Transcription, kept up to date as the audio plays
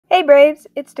Hey Braves,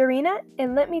 it's Dorina,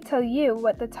 and let me tell you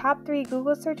what the top 3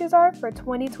 Google searches are for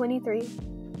 2023.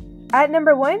 At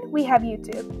number 1, we have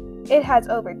YouTube. It has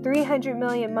over 300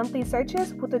 million monthly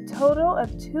searches with a total of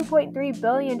 2.3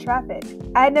 billion traffic.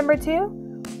 At number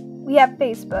 2, we have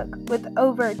Facebook with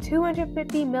over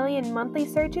 250 million monthly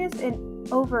searches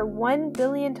and over 1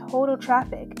 billion total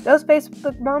traffic. Those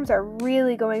Facebook moms are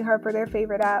really going hard for their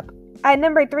favorite app. At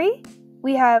number 3,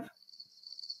 we have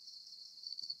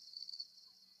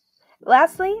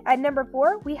Lastly, at number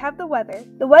 4, we have the weather.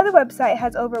 The weather website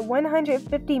has over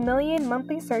 150 million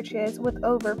monthly searches with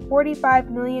over 45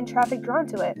 million traffic drawn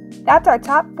to it. That's our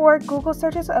top 4 Google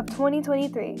searches of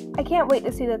 2023. I can't wait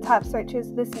to see the top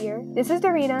searches this year. This is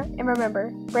Dorina, and remember,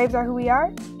 Braves are who we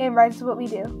are, and Rides is what we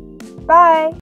do. Bye!